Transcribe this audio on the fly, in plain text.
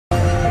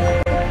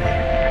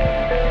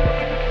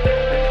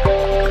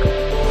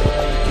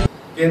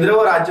केंद्र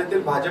व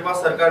राज्यातील भाजपा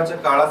सरकारच्या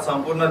काळात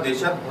संपूर्ण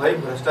देशात भय,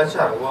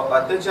 भ्रष्टाचार व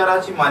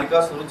अत्याचाराची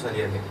मालिका सुरू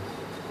झाली आहे।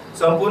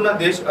 संपूर्ण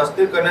देश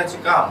अस्थिर करण्याचे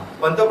काम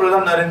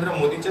पंतप्रधान नरेंद्र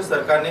मोदीच्या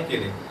सरकारने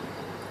केले।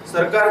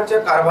 सरकारच्या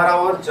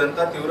कारभारावर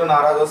जनता तीव्र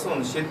नाराज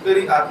असून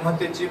शेतकरी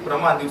आत्महत्येचे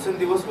प्रमाण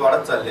दिवसेंदिवस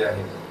वाढत चालले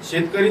आहे।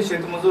 शेतकरी,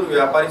 शेतमजूर,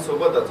 व्यापारी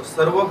सोबतच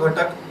सर्व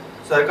घटक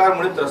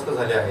सरकारमुळे त्रस्त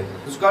झाले आहेत।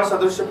 दुष्काळ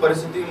सदृश्य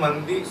परिस्थिती,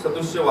 मंदी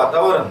सदृश्य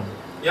वातावरण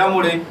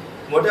यामुळे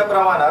मोठ्या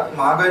प्रमाणात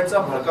महागाईचा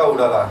भडका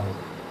उडाला आहे।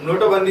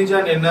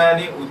 नोटबंदीच्या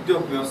निर्णयाने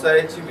उद्योग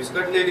व्यवसायाची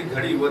विस्कटलेली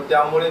घडी व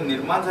त्यामुळे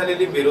निर्माण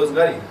झालेली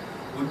बेरोजगारी,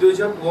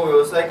 उद्योजक व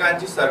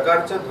व्यावसायिकांची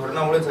सरकारच्या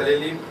धोरणामुळे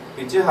झालेली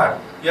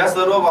पिछेहाट या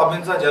सर्व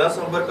बाबींचा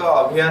जनसंपर्क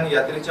अभियान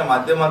यात्रेच्या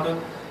माध्यमातून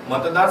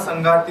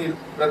मतदारसंघातील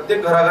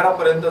प्रत्येक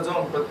घराघरापर्यंत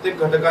जाऊन प्रत्येक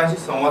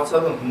घटकांशी संवाद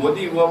साधून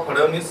मोदी व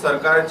फडणवीस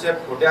सरकारच्या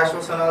खोट्या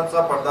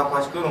आश्वासनांचा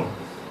पर्दाफाश करून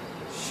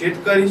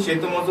शेतकरी,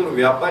 शेतमजूर,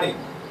 व्यापारी,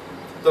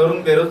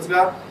 तरुण,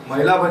 बेरोजगार,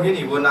 महिला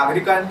भगिनी व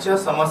नागरिकांच्या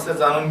समस्या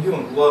जाणून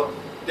घेऊन व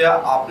त्या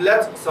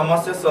आपल्याच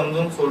समस्या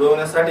समजून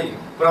सोडवण्यासाठी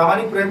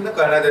प्रामाणिक प्रयत्न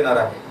करण्यात येणार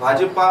आहे।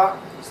 भाजपा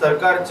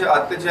सरकारच्या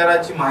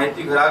अत्याचाराची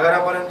माहिती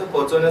घराघरापर्यंत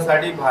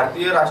पोहोचवण्यासाठी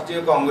भारतीय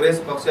राष्ट्रीय काँग्रेस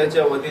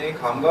पक्षाच्या वतीने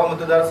खामगाव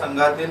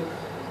मतदारसंघातील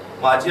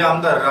माजी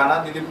आमदार राणा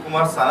दिलीप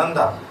कुमार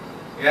सानंदा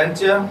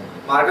यांच्या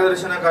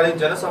मार्गदर्शनाखाली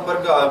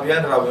जनसंपर्क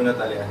अभियान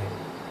राबविण्यात आले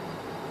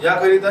आहे।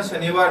 याकरिता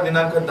शनिवार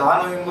दिनांक 10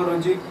 नोव्हेंबर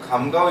रोजी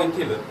खामगाव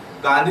येथील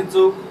गांधी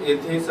चौक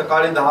येथे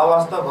सकाळी 10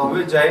 वाजता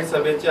भव्य जाहीर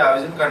सभेचे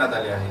आयोजन करण्यात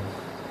आले आहे।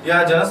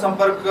 या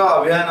जनसंपर्क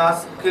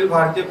अभियानास अखिल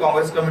भारतीय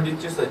काँग्रेस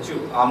कमिटीचे सचिव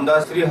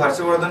आमदार श्री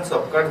हर्षवर्धन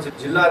सपकाळ,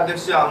 जिल्हा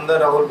अध्यक्ष आमदार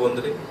राहुल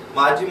बोंद्रे,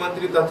 माजी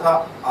मंत्री तथा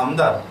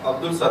आमदार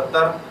अब्दुल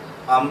सत्तार,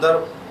 आमदार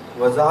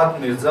वजाहत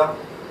मिर्झा,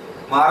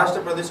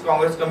 महाराष्ट्र प्रदेश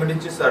काँग्रेस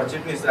कमिटीचे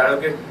सरचिटणीस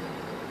ॲडव्होकेट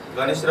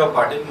गणेशराव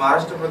पाटील,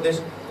 महाराष्ट्र प्रदेश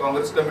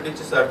काँग्रेस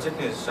कमिटीचे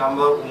सरचिटणीस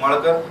शामभाऊ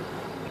उमाळकर,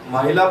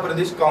 महिला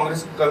प्रदेश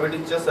काँग्रेस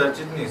कमिटीच्या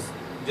सरचिटणीस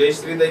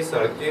जयश्रीताई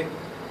सळके,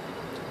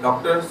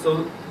 डॉक्टर सौ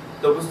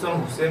तबुस्सम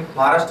हुसेन,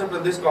 महाराष्ट्र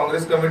प्रदेश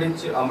काँग्रेस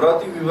कमिटीचे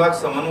अमरावती विभाग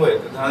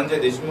समन्वयक धनंजय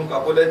देशमुख,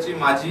 अकोल्याचे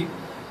माजी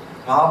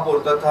महापौर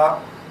तथा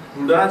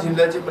बुलढाणा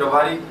जिल्ह्याचे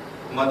प्रभारी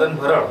मदन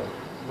भरड,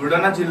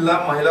 बुलढाणा जिल्हा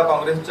महिला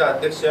काँग्रेसच्या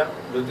अध्यक्षा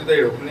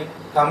ज्योतिताई ढोकणे,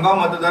 खामगाव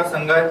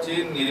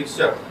मतदारसंघाचे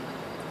निरीक्षक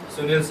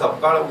सुनील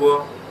सपकाळ व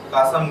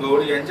कासम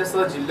गौड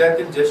यांच्यासह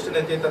जिल्ह्यातील ज्येष्ठ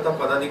नेते तथा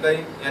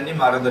पदाधिकारी यांनी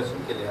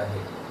मार्गदर्शन केले आहे।